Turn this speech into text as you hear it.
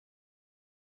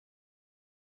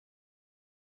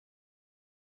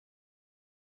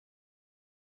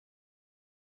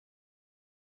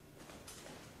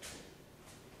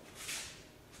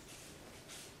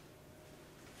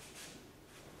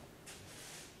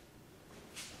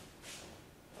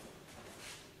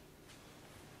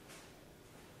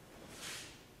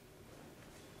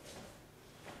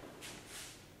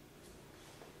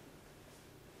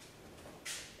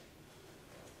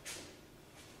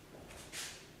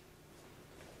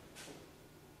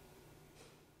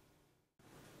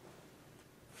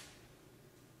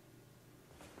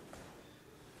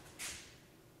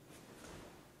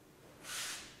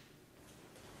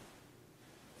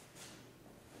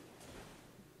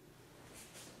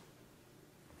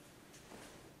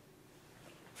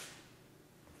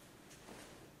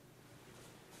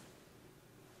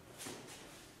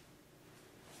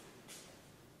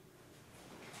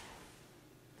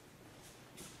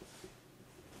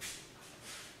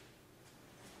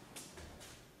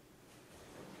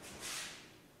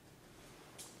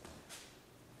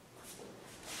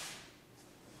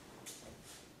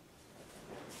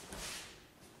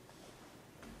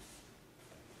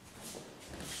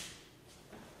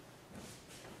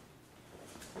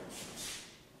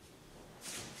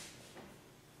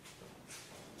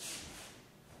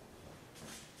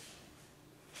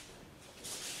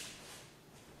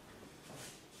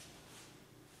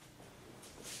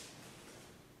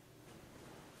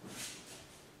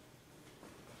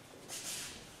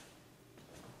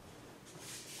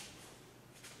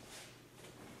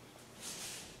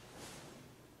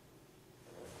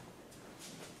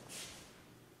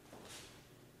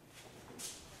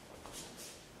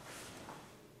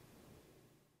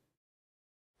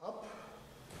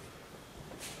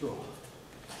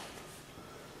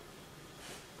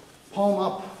palm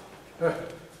up.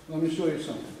 Let me show you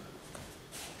something.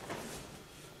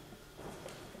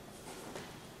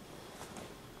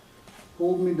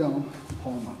 Hold me down,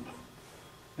 palm up.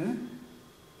 Yeah?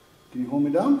 Can you hold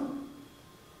me down?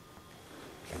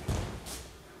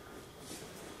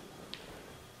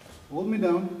 Hold me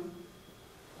down.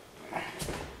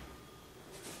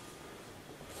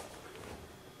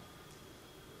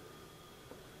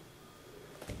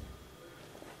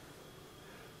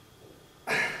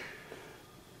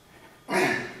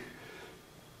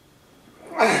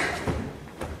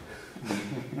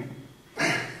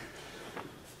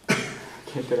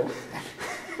 Get it up.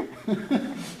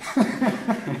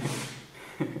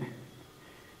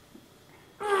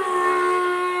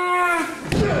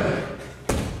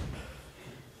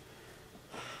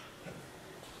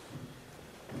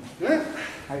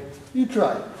 Yeah? You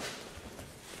try.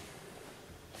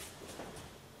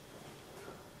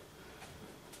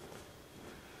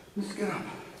 Let's get up.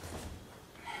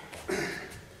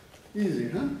 Easy,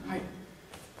 huh? Hi.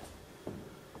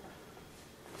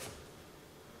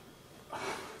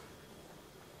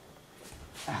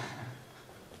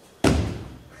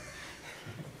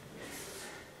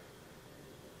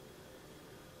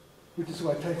 Which is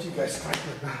why Tai Chi guys strike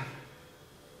like that.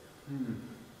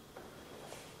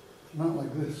 Not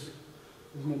like this.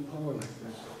 There's no power like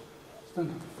this.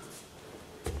 Stand up.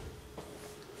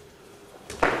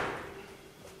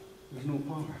 There's no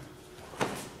power.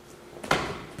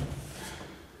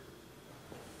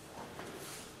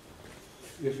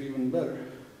 If even better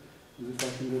is if I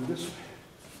can go this way.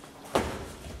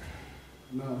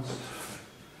 Now it's,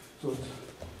 so it's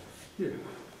here.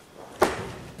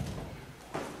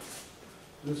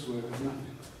 This way there's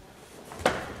nothing.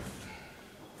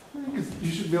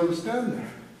 You should be able to stand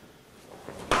there.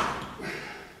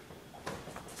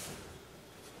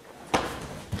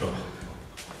 Up.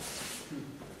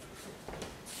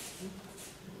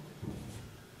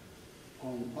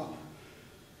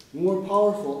 More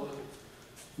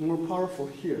powerful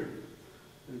here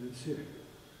than it is here.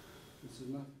 This is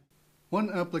nothing. One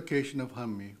application of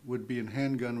Hanmi would be in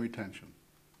handgun retention.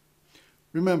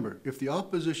 Remember, if the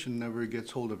opposition never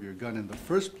gets hold of your gun in the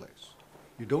first place,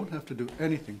 you don't have to do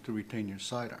anything to retain your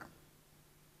sidearm.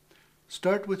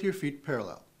 Start with your feet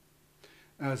parallel.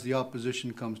 As the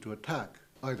opposition comes to attack,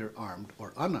 either armed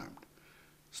or unarmed,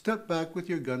 step back with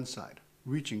your gun side,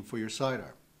 reaching for your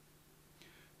sidearm.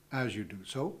 As you do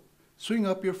so, swing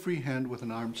up your free hand with an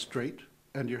arm straight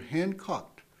and your hand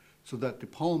cocked so that the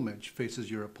palm edge faces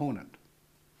your opponent.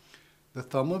 The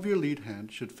thumb of your lead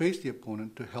hand should face the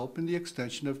opponent to help in the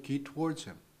extension of ki towards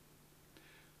him.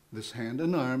 This hand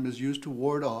and arm is used to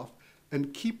ward off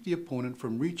and keep the opponent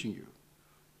from reaching you,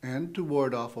 and to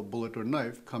ward off a bullet or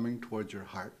knife coming towards your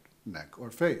heart, neck, or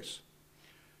face.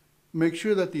 Make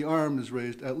sure that the arm is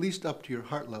raised at least up to your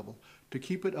heart level to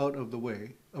keep it out of the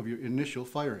way of your initial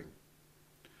firing.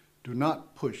 Do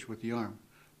not push with the arm,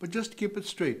 but just keep it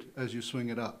straight as you swing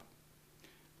it up.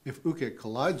 If uke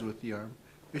collides with the arm,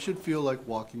 it should feel like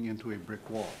walking into a brick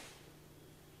wall.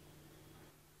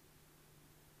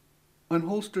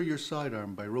 Unholster your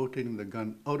sidearm by rotating the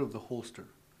gun out of the holster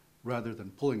rather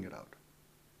than pulling it out.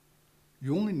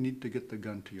 You only need to get the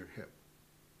gun to your hip.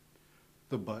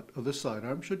 The butt of the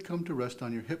sidearm should come to rest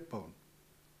on your hip bone.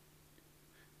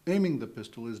 Aiming the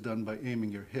pistol is done by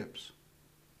aiming your hips.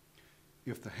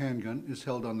 If the handgun is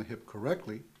held on the hip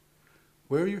correctly,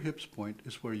 where your hips point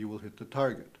is where you will hit the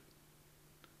target.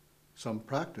 Some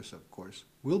practice, of course,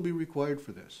 will be required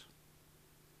for this.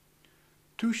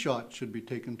 2 shots should be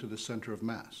taken to the center of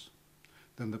mass.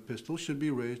 Then the pistol should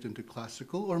be raised into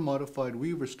classical or modified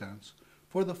weaver stance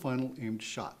for the final aimed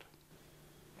shot.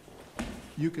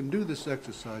 You can do this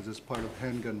exercise as part of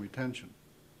handgun retention.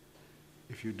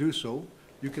 If you do so,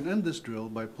 you can end this drill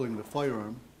by pulling the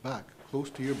firearm back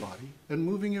close to your body and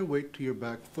moving your weight to your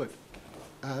back foot,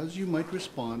 as you might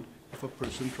respond if a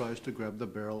person tries to grab the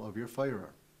barrel of your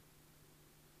firearm.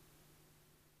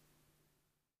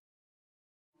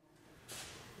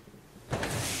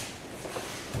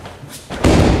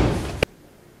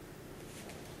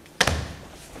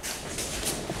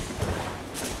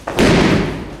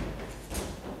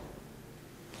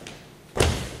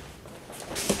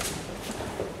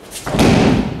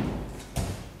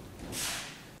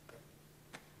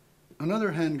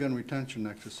 Another handgun retention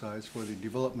exercise for the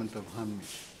development of Hanmi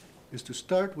is to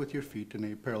start with your feet in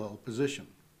a parallel position.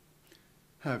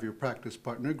 Have your practice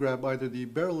partner grab either the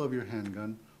barrel of your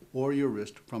handgun or your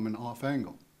wrist from an off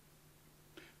angle.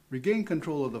 Regain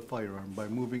control of the firearm by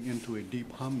moving into a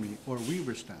deep Hanmi or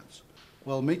weaver stance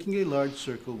while making a large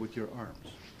circle with your arms.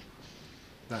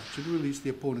 That should release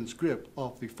the opponent's grip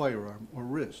off the firearm or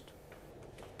wrist.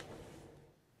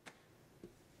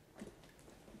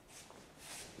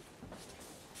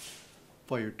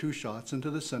 fire 2 shots into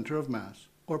the center of mass,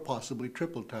 or possibly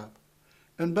triple tap,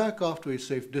 and back off to a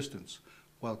safe distance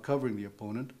while covering the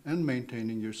opponent and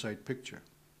maintaining your sight picture.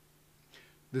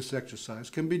 This exercise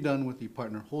can be done with the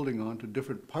partner holding on to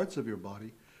different parts of your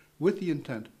body with the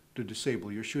intent to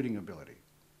disable your shooting ability.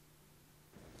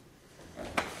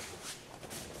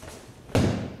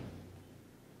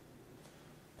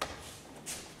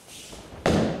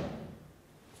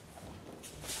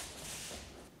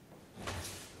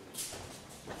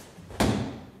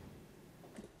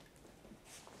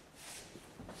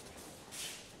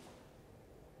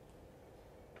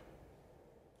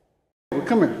 Well,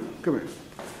 come here.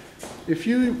 If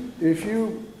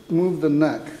you move the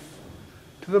neck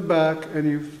to the back and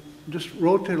you just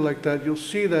rotate it like that, you'll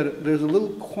see that there's a little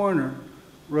corner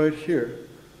right here.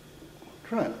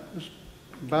 Try it. Just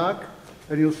back,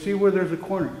 and you'll see where there's a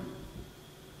corner.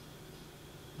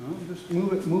 No, just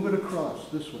move it across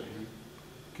this way.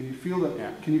 Can you feel that?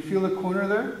 Yeah. Can you feel the corner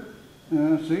there?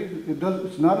 See,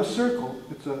 it's not a circle.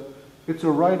 It's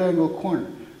a right angle corner.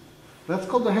 That's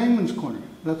called the hangman's corner.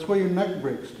 That's where your neck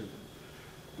breaks to.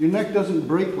 Your neck doesn't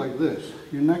break like this.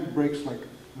 Your neck breaks like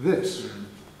this,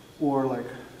 or like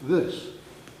this.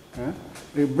 Okay?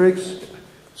 It breaks.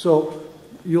 So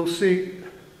you'll see.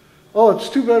 Oh, it's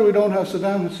too bad we don't have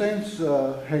Saddam Hussein's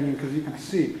hanging, because you can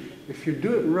see if you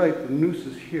do it right, the noose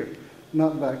is here,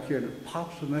 not back here, and it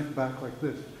pops the neck back like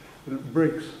this, and it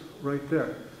breaks right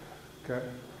there. Okay.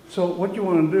 So what you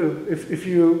want to do, if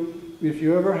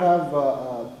you ever have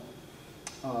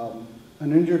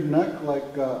an injured neck,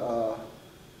 like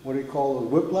what do you call a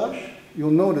whiplash, you'll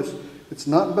notice it's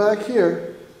not back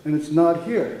here and it's not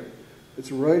here.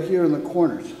 It's right here in the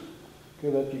corners, okay,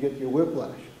 that you get your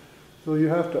whiplash. So you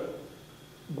have to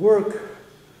work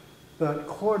that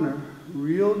corner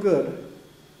real good,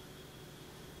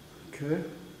 okay?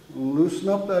 Loosen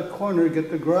up that corner,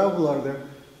 get the gravel out of there,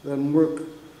 then work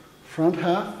front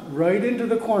half right into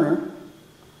the corner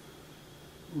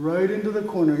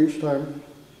each time.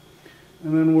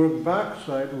 And then work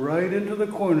backside right into the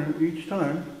corner each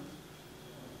time.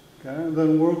 Okay, and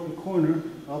then work the corner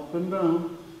up and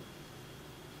down.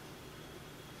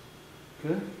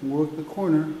 Okay, work the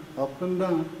corner up and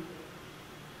down.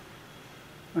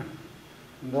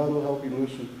 And that will help you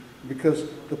loosen. Because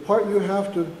the part you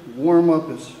have to warm up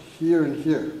is here and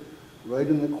here, right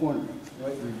in the corner,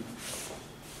 right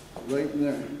in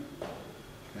there.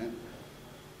 Okay.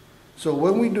 So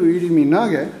when we do Izumi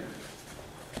Nage,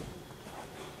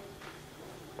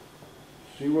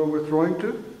 see where we're throwing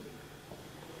to?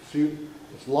 See,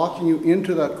 it's locking you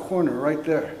into that corner right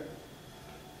there.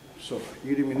 So,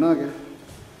 Izumi Nage.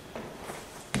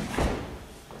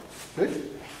 See?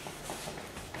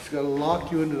 It's got to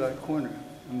lock you into that corner,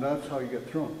 and that's how you get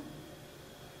thrown.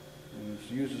 And it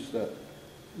uses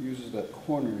that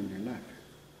corner in your neck.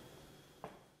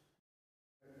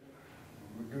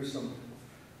 We'll do some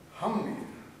Hammi.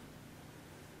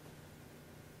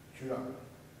 Shura.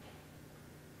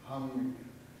 Hammi.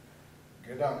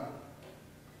 Gedang,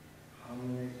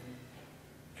 Hammi,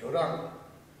 Jorang,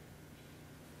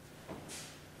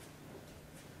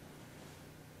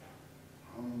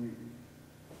 Hammi.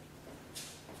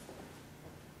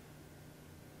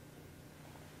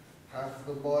 Half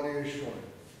the body is short.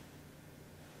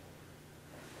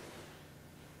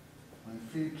 My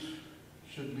feet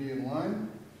should be in line,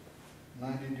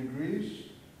 90 degrees.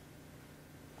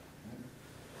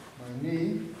 My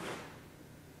knee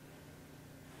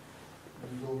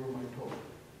is over my toe.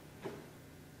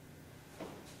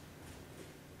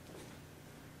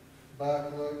 Back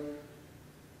leg,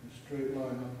 a straight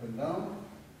line up and down.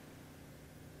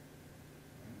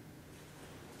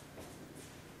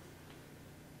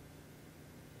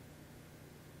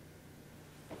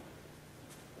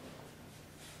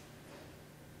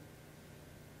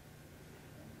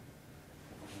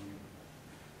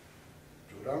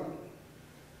 Jurang,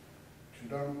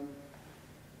 Jurang,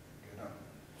 Gedang.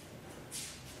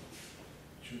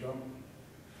 Jurang,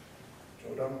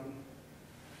 Jodang,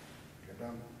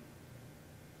 Gedang.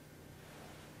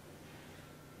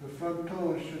 The front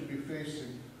toe should be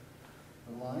facing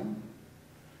the line,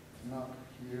 not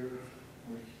here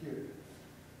or here.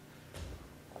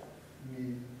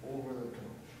 Knee over the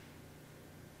toe,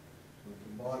 so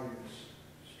the body is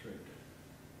straight.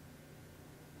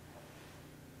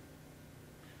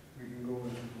 We can go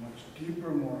into much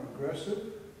deeper, more aggressive,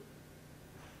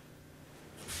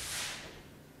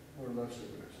 or less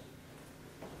aggressive.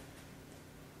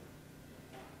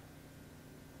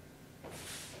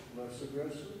 Less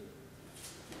aggressive,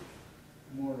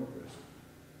 more aggressive.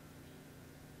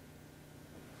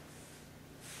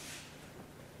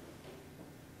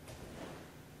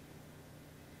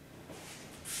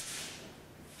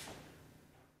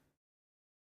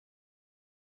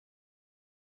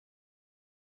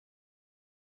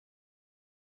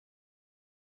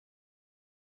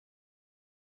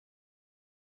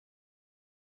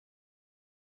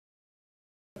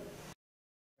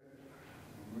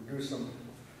 do some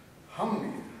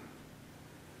hummi.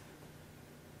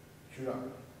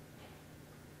 Churan.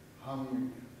 Hummi.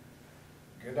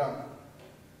 Gedan.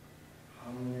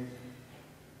 Hummi.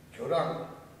 Churan.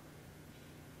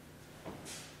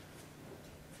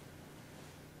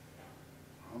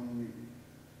 Hummi.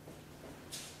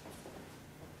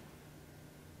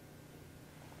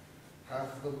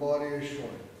 Half the body is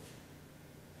short.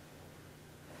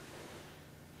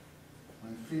 My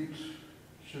feet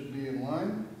should be in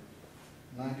line,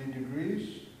 90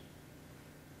 degrees.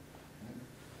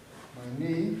 My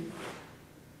knee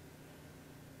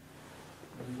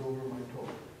is over my toe.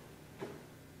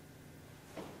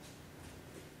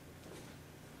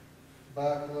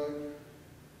 Back leg,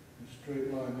 a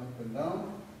straight line up and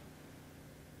down.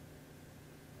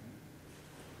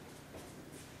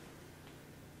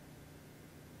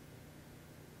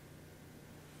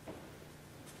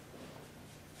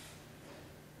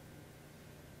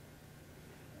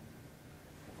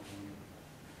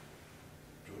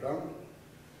 Chudam,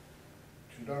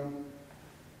 chudam,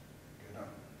 gedam.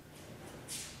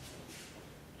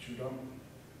 Chudam,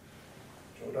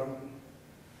 chodam,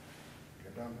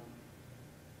 gedam.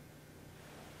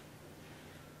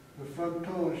 The front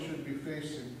toes should be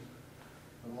facing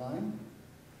the line,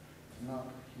 not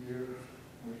here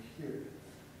or here.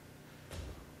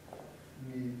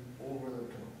 Knee over the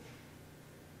toe,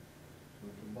 so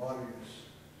that the body is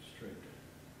straight.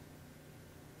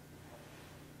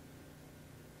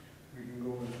 We can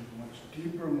go into much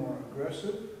deeper, more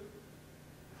aggressive,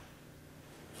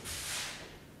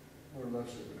 or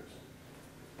less aggressive.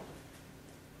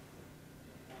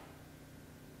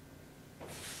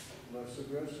 Less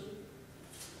aggressive,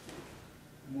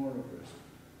 more aggressive.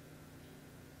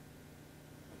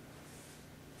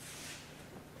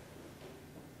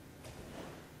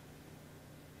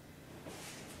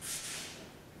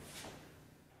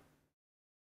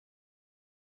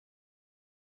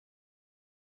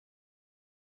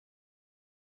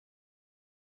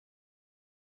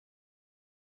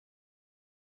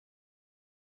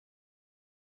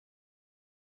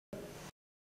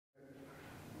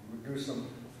 We'll do some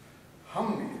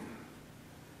hummi.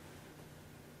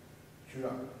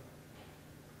 Churan.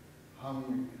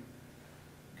 Hummi.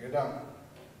 Gedan.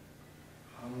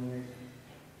 Hummi.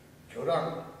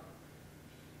 Chodan.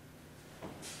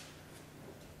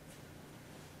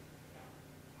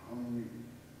 Hummi.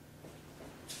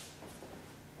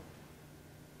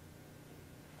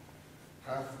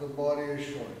 Half the body is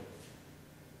short.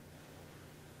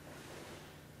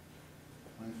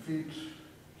 My feet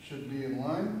should be in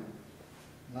line,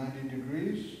 90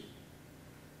 degrees.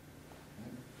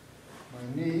 My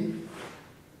knee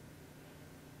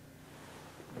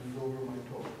is over my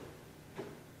toe.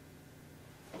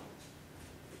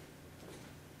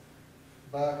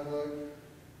 Back leg,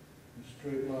 a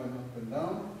straight line up and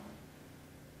down.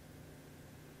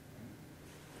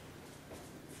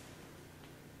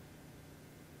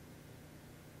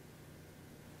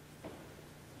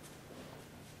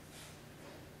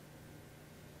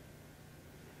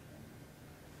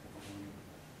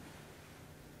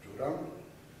 Chudam,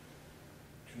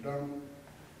 chudam,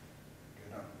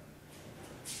 gedam.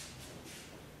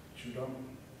 Chudam,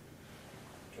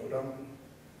 chodam,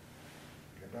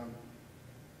 gedam.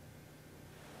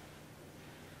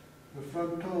 The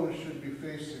front toes should be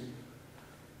facing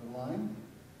the line,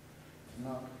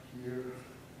 not here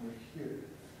or here.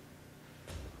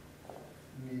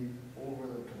 Knee over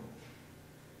the toe,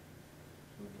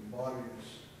 so that the body is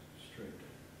straight.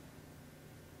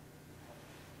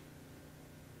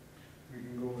 We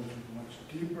can go into much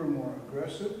deeper, more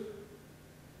aggressive,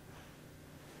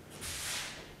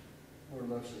 or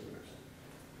less aggressive.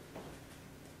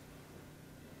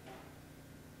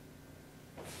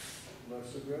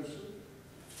 Less aggressive,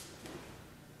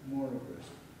 more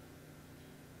aggressive.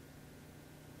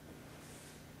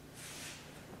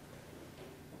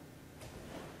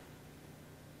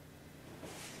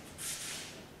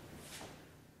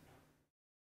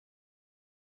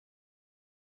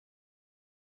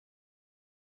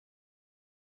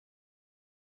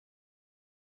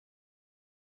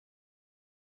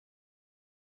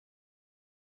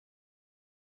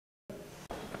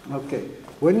 Okay,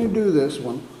 when you do this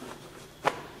one,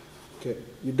 okay,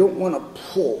 you don't want to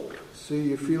pull. See,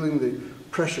 you're feeling the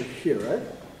pressure here, right?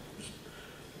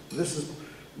 This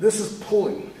is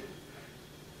pulling.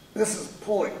 This is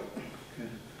pulling. Okay.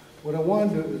 What I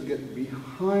want to do is get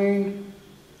behind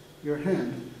your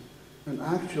hand and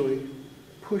actually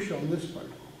push on this part.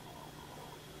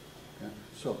 Okay.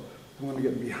 So I'm going to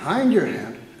get behind your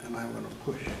hand and I'm going to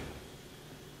push.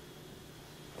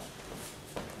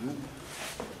 Okay.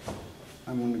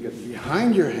 I'm going to get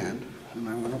behind your hand and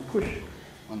I'm going to push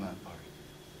on that part.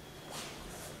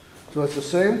 So it's the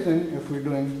same thing if we're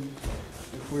doing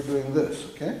this,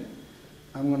 okay?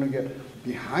 I'm going to get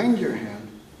behind your hand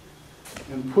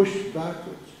and push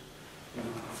backwards.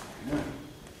 Yeah.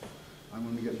 I'm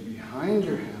going to get behind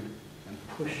your hand and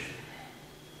push.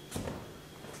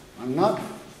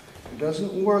 It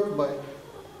doesn't work by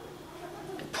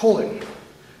pulling.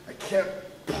 I can't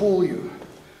pull you.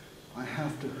 I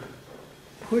have to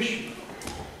push you.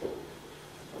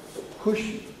 Push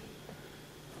you.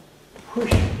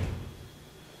 Push you.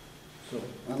 So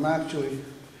I'm actually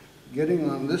getting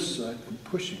on this side and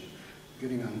pushing.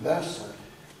 Getting on that side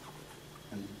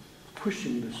and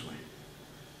pushing this way.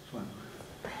 So I'm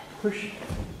pushing.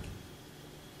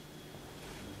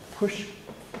 Pushing.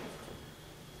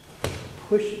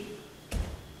 Pushing.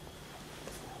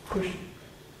 Pushing.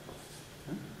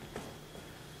 Okay?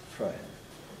 Try it.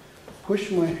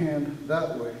 Push my hand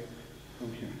that way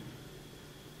from here.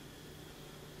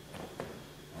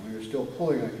 When you're still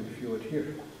pulling, I can feel it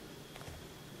here.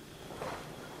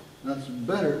 That's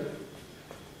better.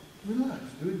 Relax,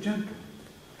 do it gentle.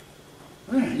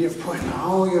 You're pushing,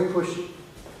 now you're pushing.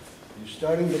 You're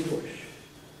starting to push.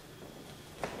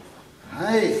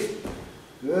 Hey,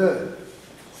 good.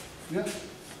 Yeah.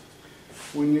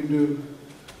 When you do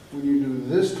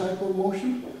this type of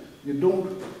motion, you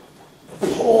don't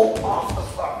pull off the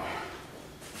thumb.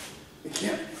 You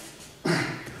can't.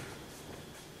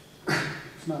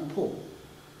 It's not pull.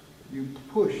 You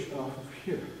push off of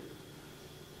here.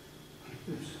 Like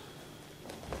this.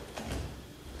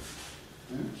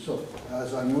 Yeah. So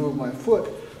as I move my foot,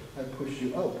 I push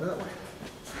you out that way.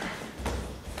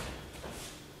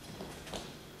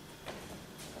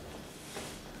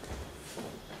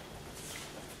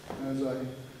 As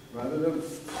rather than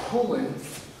pulling,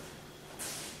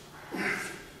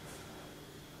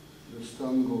 this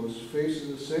thumb faces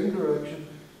the same direction,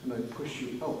 and I push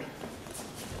you out.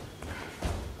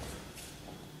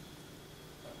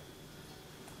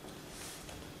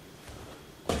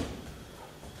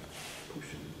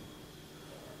 Pushing.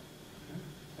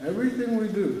 Okay. Everything we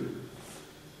do,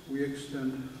 we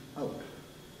extend out.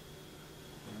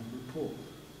 Never pull.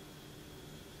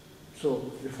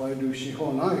 So if I do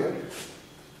shihonage,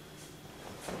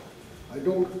 I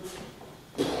don't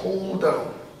pull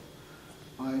down,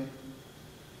 I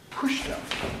push down.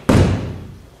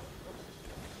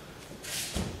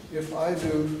 If I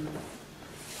do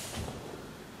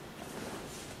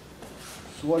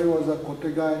suwariwaza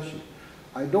kotegaeshi,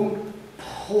 I don't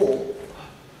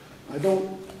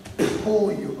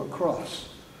pull you across.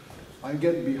 I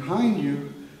get behind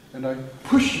you and I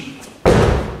push you.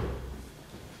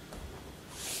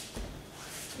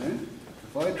 Okay?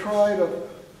 If I try to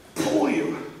pull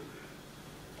you,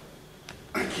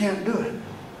 I can't do it.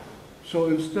 So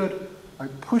instead, I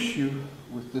push you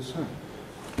with this hand.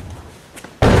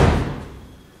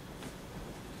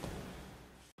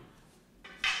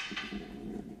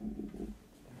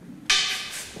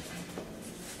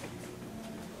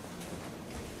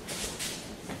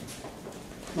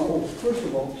 Now, first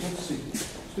of all, let's see.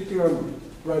 Stick your arm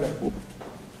right up.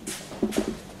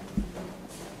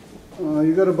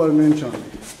 You got about an inch on me.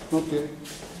 Okay.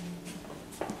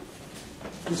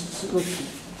 Just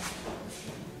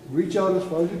reach out as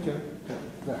far as you can. Okay.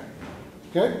 There.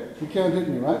 Okay? You can't hit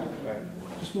me, right? Right.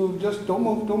 Just move, don't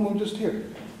move just here.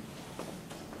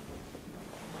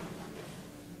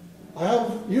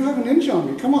 You have an inch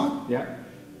on me, come on. Yeah.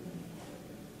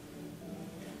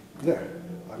 There.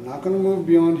 I'm not going to move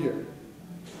beyond here.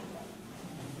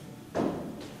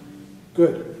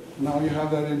 Good. Now you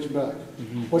have that inch back.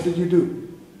 Mm-hmm. What did you do?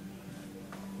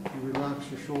 You relax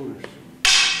your shoulders.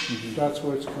 Mm-hmm. That's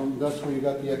where it's come. That's where you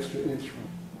got the extra inch from.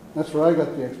 That's where I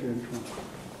got the extra inch from.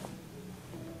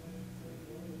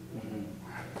 Mm-hmm.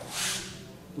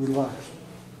 Relax.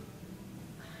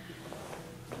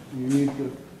 You need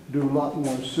to do a lot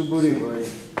more suburi.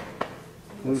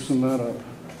 Loosen that up.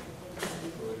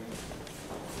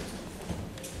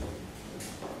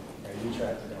 You try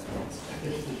it.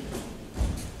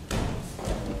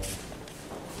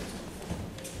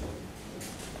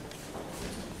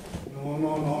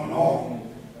 No.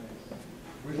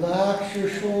 Relax your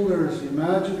shoulders.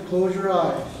 Imagine, close your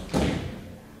eyes.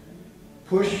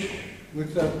 Push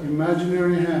with that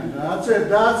imaginary hand. That's it.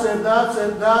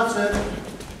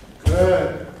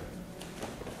 Good.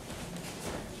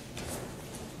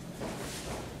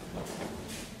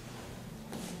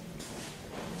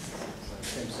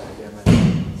 Same side, yeah,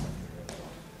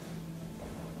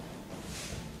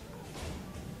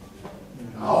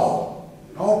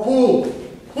 No pull.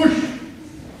 Push.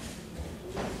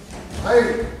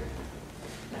 Hey.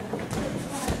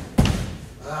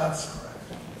 That's correct.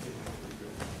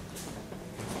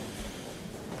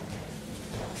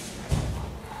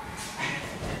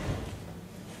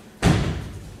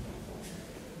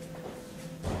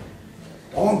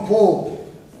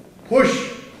 Push.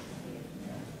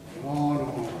 No,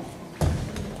 no.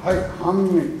 Hi,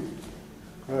 Kamae.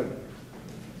 Good.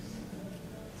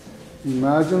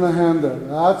 Imagine a hand there.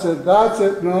 That's it, that's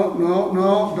it. No, no,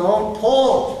 no, don't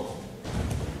pull.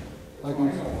 Like,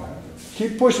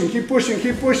 keep pushing, keep pushing,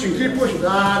 keep pushing, keep pushing.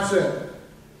 That's it.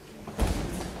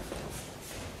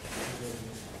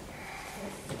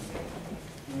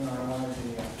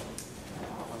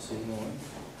 So you know what?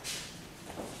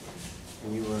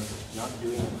 When you were not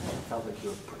doing it, I felt like you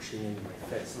were pushing into my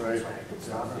fist. Right. So I could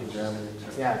stop it.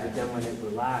 Yeah, but then when it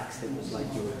relaxed, it was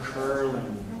like you were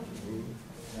curling.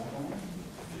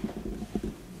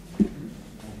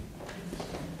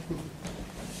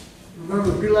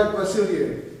 Remember, be like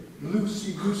Vasily.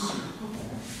 Loosey goosey.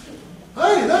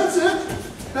 Hey, that's it.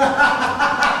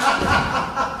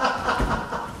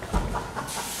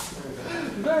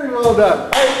 Very well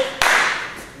done.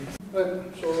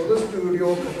 Right, so let's do the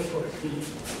old couple.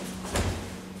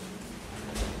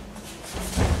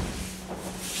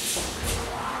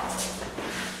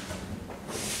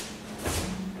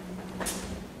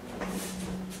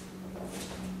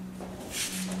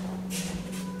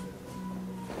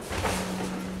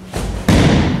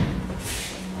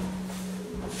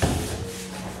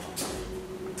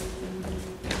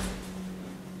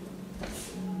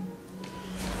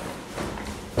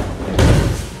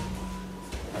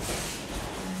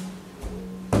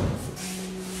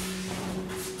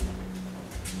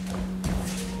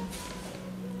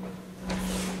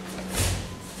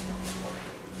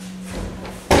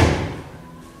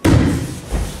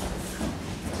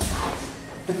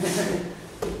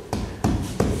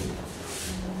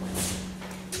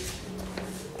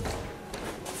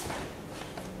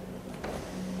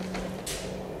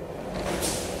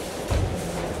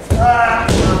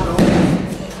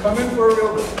 Come in for a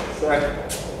real bit. Sorry.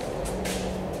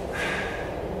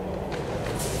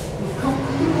 Come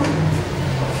on.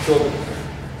 Cool.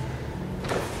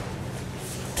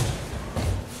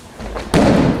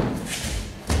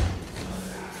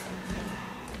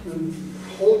 And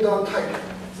hold down tight.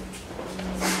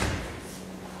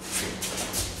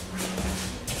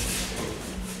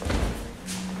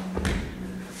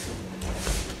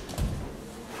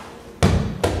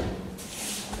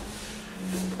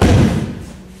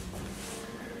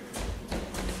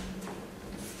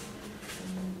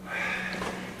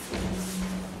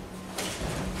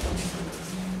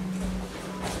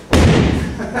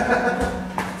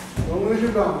 Don't lose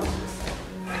your balance.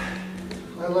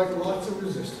 I like lots of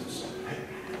resistance.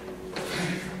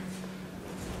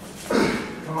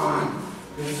 Come on.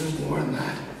 This is more than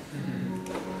that.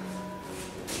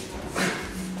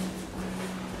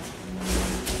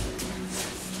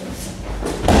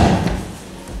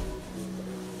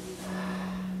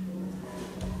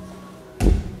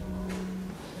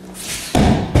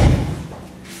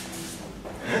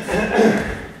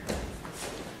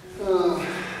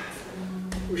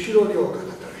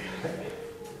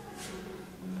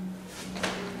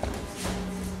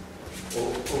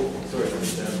 Sorry,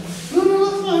 that's down. No,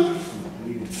 that's fine.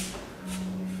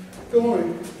 Don't worry.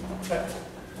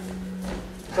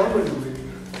 Somebody will be.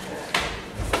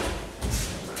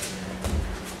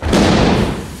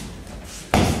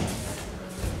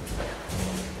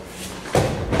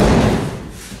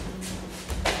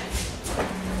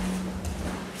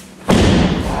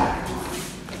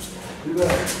 Do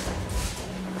that.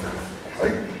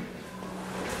 Right.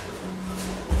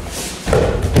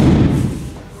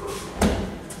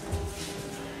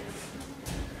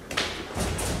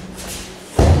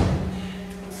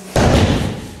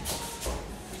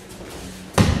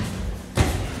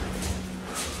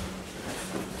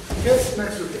 Okay,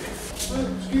 next week.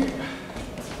 Excuse me.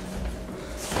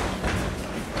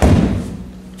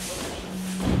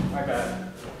 My bad.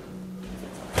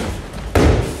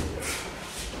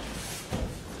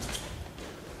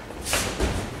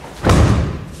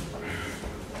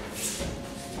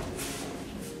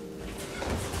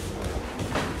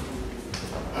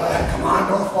 Come on,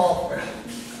 don't fall.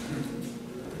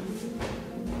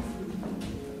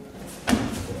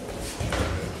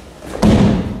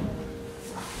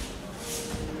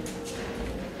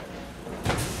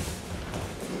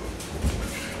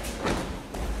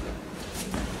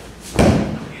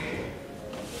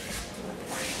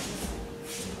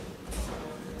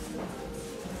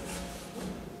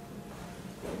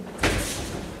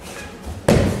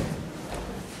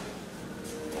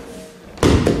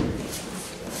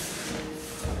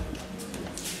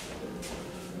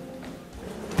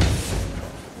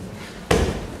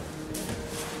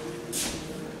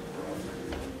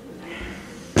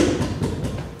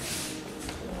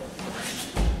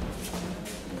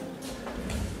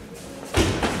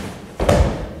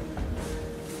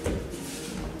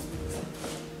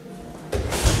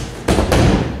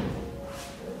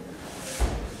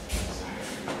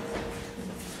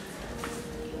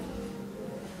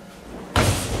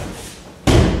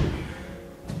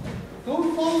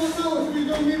 follow it now if you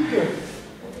don't need to.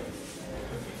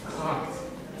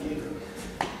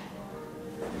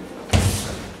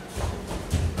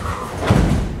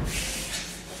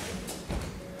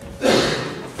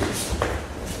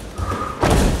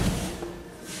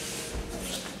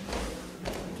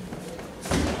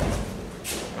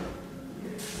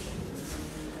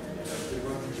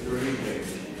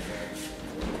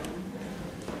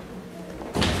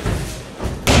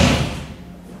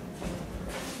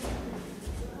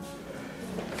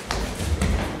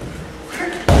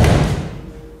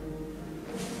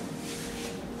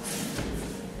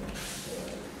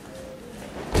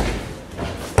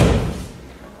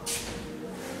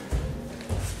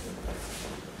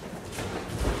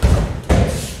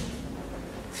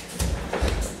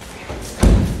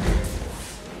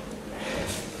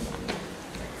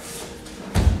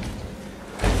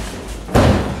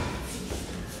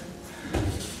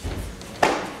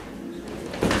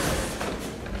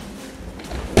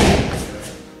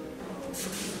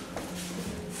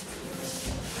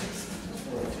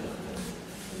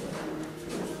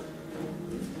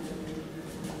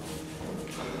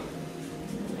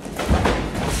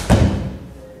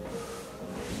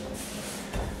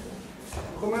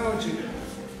 Kamae.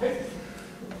 Hey.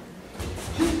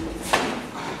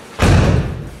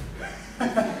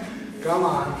 Come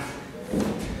on.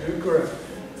 You're correct.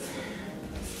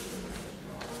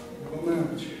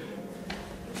 Kamae.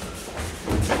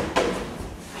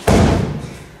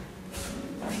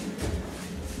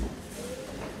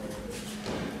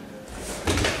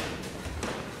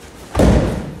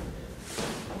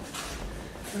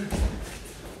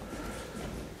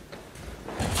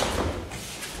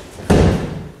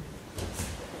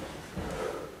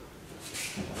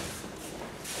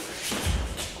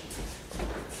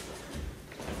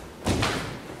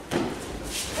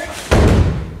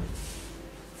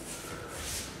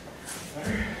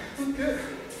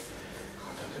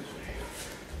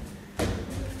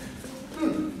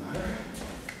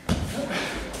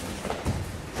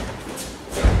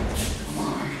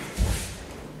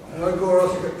 Let go or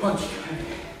else you get punched.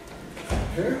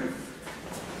 Here.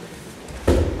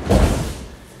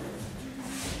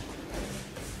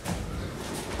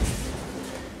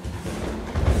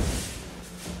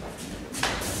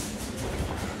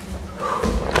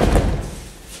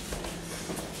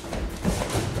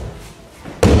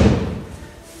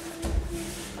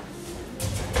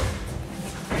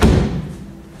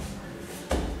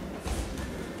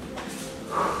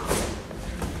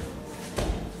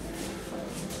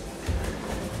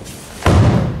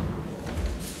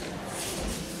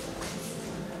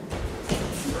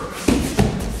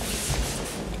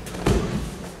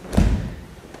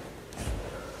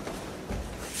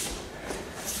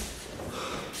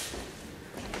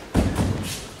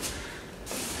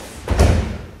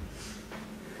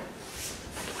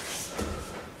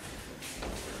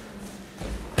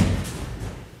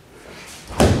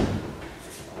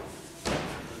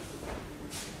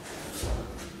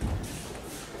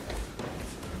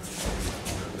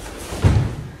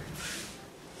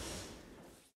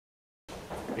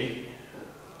 Eight.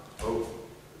 Oh.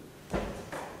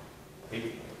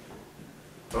 Eight.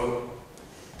 Oh.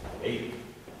 Eight.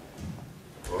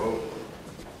 Whoa.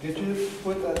 Get your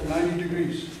foot at 90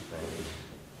 degrees.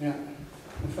 Yeah.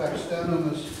 In fact, stand on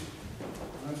this.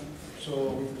 Right?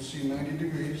 So we can see 90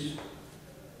 degrees.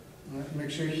 Right?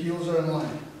 Make sure your heels are in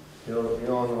line. Heel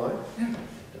on the line? Yeah.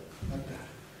 Like that.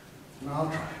 Now I'll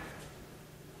try.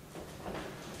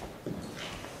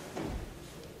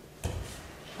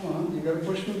 Come on, you gotta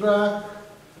push me back.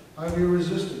 I have your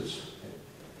resistance.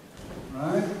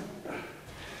 Right?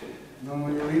 Now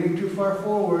when you're leaning too far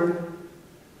forward,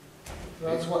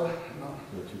 that's what. No.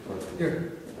 Too far.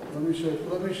 Here, let me show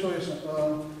you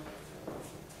something.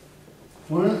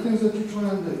 One of the things that you try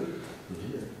and do is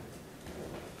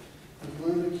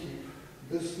learn to keep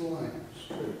this line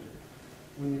straight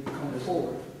when you come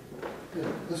forward.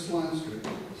 Yeah, this line straight.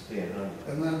 Stay in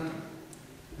under.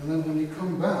 And then when you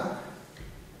come back,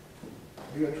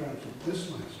 you gotta try and keep this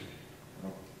line straight.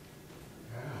 Oh.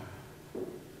 Yeah.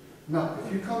 Now,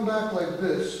 if you come back like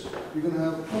this, you're gonna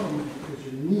have a problem because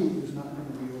your knee is not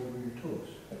gonna be over your toes.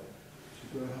 So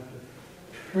you're gonna have to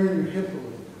turn your hip a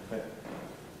little bit.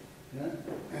 Yeah?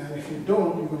 And if you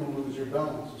don't, you're gonna lose your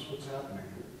balance. That's what's happening.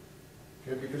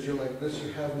 Okay, because you're like this,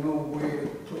 you have no way to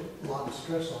put a lot of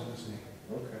stress on this knee.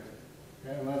 Okay.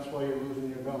 Okay, and that's why you're losing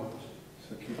your balance.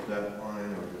 So keep that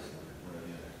line or this line?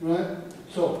 Right?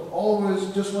 So always,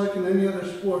 just like in any other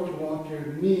sport, you want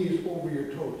your knees over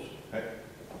your toes. Okay.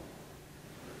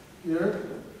 Here,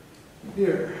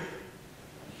 here,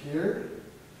 here,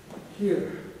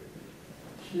 here,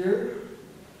 here,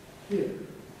 here.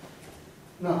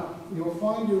 Now, you'll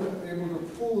find you're able to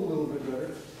pull a little bit better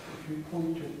if you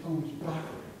point your thumbs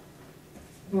backward.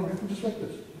 No, just like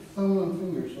this. Thumb and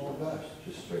fingers all back.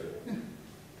 Just straight. Yeah.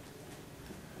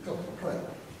 Go, try it.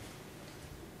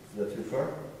 Is that too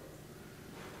far?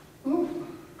 Well,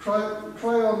 try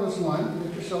on this line.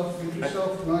 Get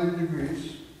yourself 90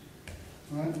 degrees.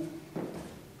 Right?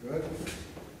 Good.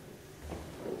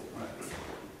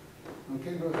 Right.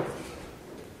 Okay, go ahead.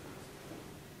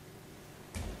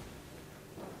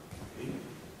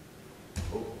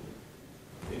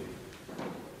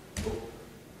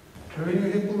 Turn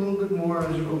your hip a little bit more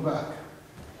as you go back.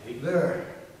 There.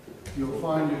 You'll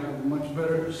find you have a much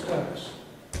better stance.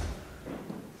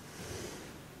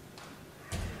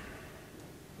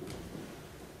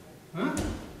 Huh?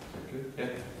 Good? Yeah,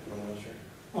 I'm not sure.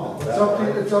 Oh, it's up to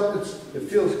you. It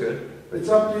feels good. It's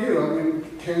up to you. I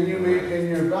mean, can you maintain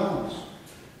your balance?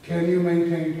 Can you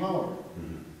maintain power?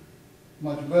 Mm-hmm.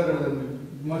 Much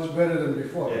better than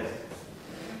before. Yes.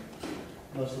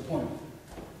 That's the point.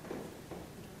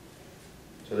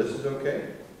 So this is okay?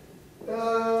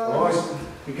 Always,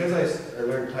 because I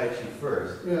learned Tai Chi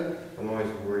first, yeah. I'm always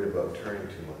worried about turning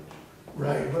too much.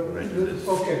 Right, but When I do this.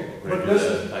 okay, When I but do this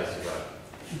that is Tai Chi rock.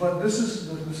 but this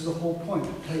is the whole point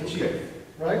of Tai Chi, Okay.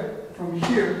 right? From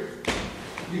here,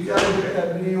 you got to get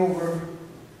that knee over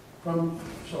from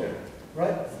so, Yeah.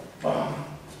 right?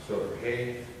 So,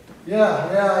 hey.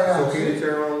 Yeah. So can you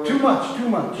turn all the way? Too much. Too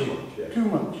much, yeah. Too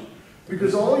much.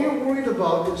 Because all you're worried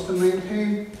about is to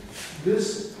maintain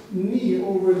this knee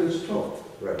over this toe.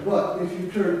 Right. But if you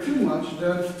turn too much,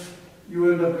 then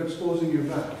you end up exposing your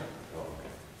back. Oh, okay.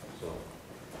 So,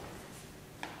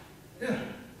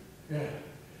 Yeah.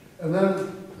 And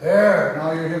then, there,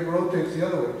 now your hip rotates the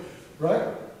other way, right?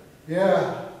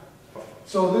 Yeah.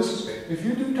 So this is, if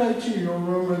you do Tai Chi, you'll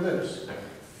remember this,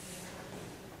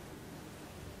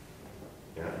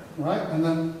 yeah. right? And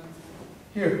then,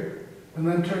 here, and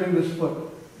then turning this foot,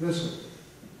 this way.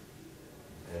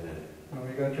 And then, Now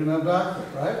you gotta turn that back,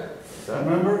 right? that?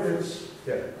 Remember, it's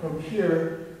Yeah. from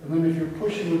here, and then if you're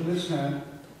pushing with this hand,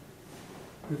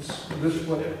 it's this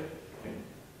foot, Yeah.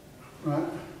 right?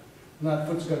 And that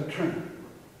foot's got to turn.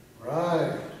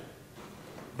 Right.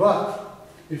 But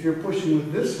if you're pushing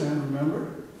with this hand, remember,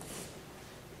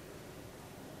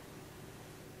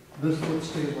 this foot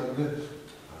stays like this.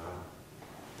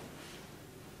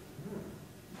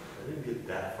 I didn't get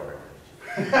that far.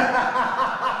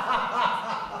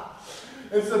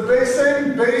 It's the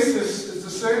same basis. It's the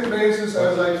same basis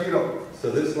as aikido.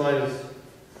 So this line is,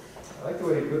 I like the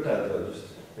way you put that though, just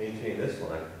maintain this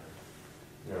line.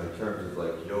 You know, in terms of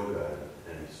like yoga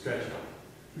and stretching.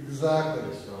 Exactly.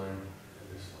 This line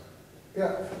and this line.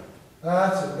 Yeah.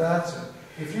 That's it.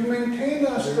 If you maintain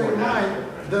that straight line,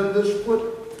 then this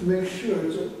foot makes sure.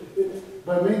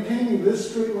 By maintaining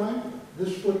this straight line,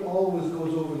 this foot always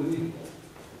goes over the knee.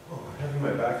 Oh, having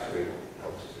my back straight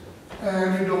helps too.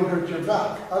 And you don't hurt your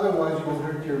back. Otherwise, you will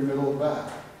hurt your middle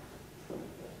back.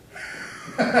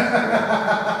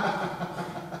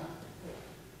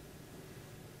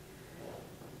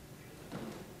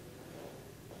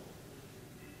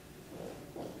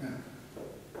 Yeah.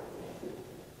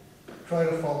 Try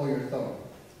to follow your thumb.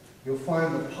 You'll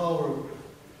find the power.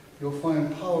 You'll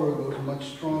find power goes much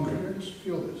stronger. Just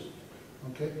feel this.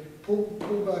 Okay? Pull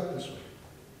back this way.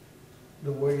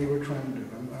 The way you were trying to do.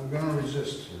 I'm going to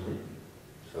resist. Mm-hmm.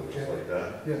 So just Okay. like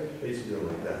that. Yeah. I used to do it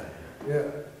like that. Yeah.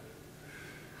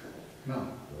 No.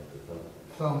 Like the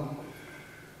Thumb. thumb.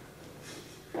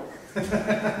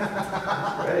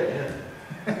 Right, yeah.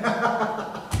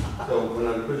 So when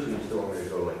I'm pushing, you still want me to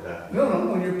go like that? No.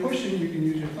 When you're pushing, you can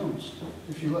use your thumbs.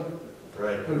 If you let.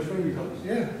 Right. Put a finger thumbs.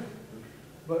 Yeah.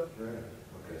 But. Right.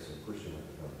 Okay, so pushing with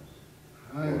the thumbs.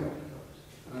 I Going know. with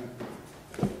the thumbs.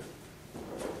 I know.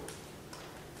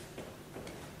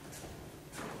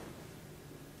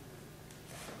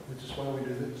 Which is why we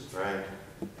do this. Right.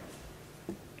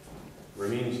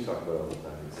 Ramin used to talk about it all the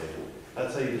time and say,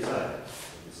 that's how you decide.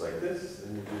 It's like this,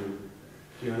 and you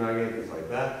do Kyonage, it's like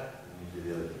that, and you do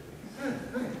the other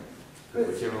things. Hey.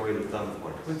 Whichever way the thumb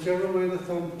points. Whichever way the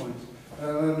thumb points.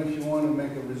 And then if you want to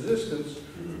make a resistance,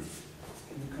 Mm-hmm.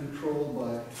 you control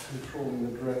by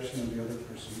controlling the direction of the other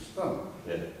person's thumb.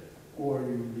 Yeah. Or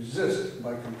you resist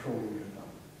by controlling your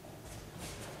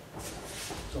thumb.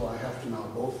 So I have to now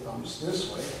both thumbs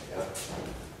this way. Yeah.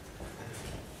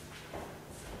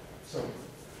 So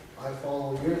I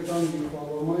follow your thumb, you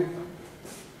follow my thumb.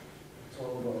 It's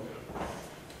all about.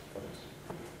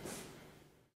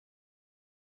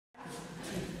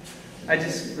 I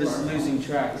just was losing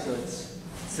track, so it's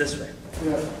this way.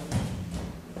 Yeah.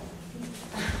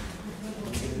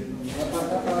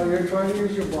 You're trying to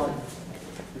use your body.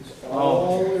 It's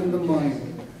all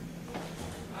mind.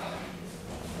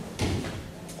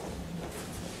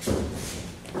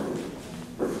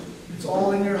 It's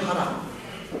all in your hara.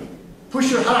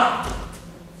 Push your hara.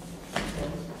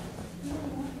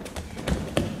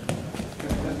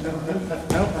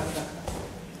 No.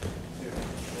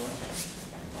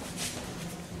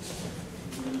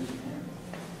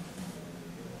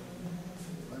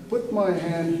 I put my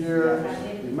hand here,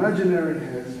 imaginary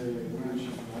hand.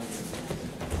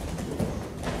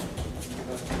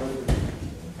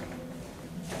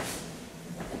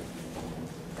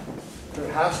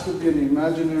 There has to be an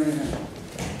imaginary hand.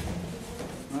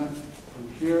 Right? From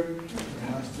here, there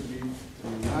has to be an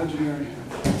imaginary hand.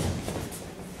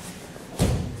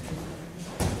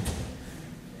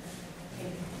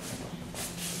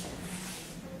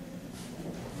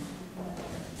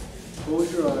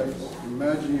 Close your eyes,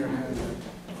 imagine your hand.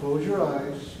 Close your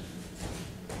eyes.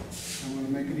 I'm going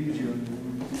to make it easier. I'm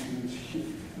going to put my hands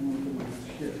here. I'm going to put my hands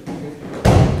here.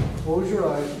 Okay? Close your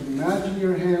eyes, imagine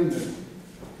your hand there.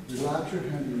 Relax your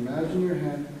hand, imagine your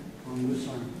hand on this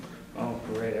arm. Oh,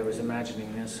 great. I was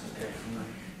imagining this. Okay.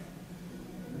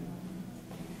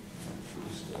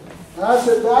 That's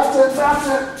it, that's it, that's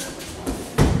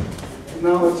it.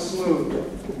 Now it's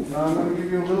smooth. Now I'm going to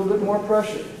give you a little bit more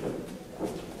pressure.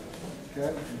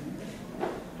 Okay?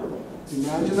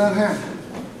 Imagine that hand.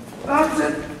 That's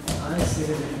it. I see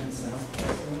the difference now.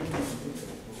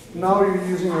 Now you're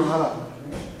using your hara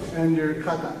and your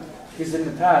kata. Because in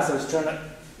the past I was trying to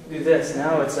do this.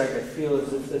 Now it's like I feel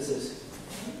as if this is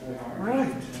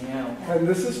Right. Yeah. And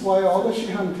this is why all the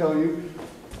shihan tell you,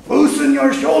 loosen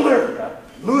your shoulder,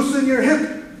 loosen your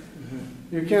hip.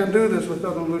 You can't do this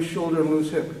without a loose shoulder and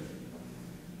loose hip.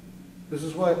 This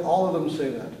is why all of them say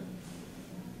that.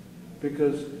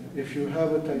 Because if you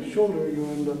have a tight shoulder, you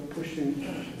end up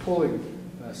pushing, pulling.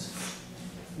 Yes.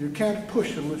 You can't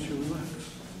push unless you relax.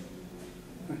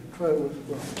 Try it with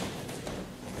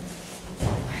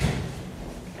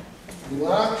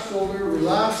relax shoulder,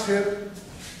 relax hip.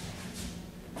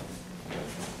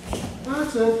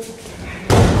 That's it.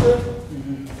 That's it.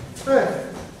 Hey,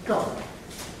 come.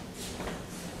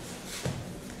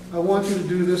 I want you to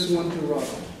do this one to Rob.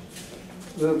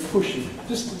 The pushing.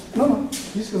 Just, no,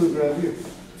 he's going to grab you.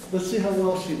 Let's see how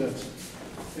well she does.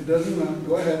 It doesn't matter.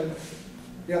 Go ahead.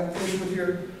 Yeah, push with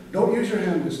your, don't use your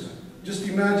hand this time. Just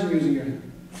imagine using your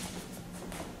hand.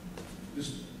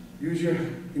 Just use your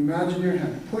hand. Imagine your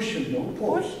hand. Push him, don't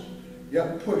push.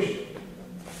 Yeah, push.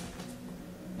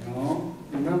 No,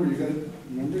 remember, you got to,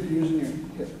 remember using your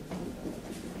hip.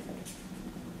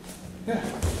 Yeah.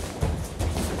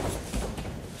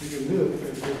 You can do it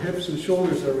if your hips and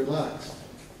shoulders are relaxed.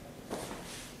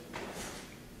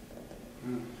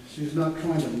 She's not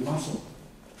trying to muscle.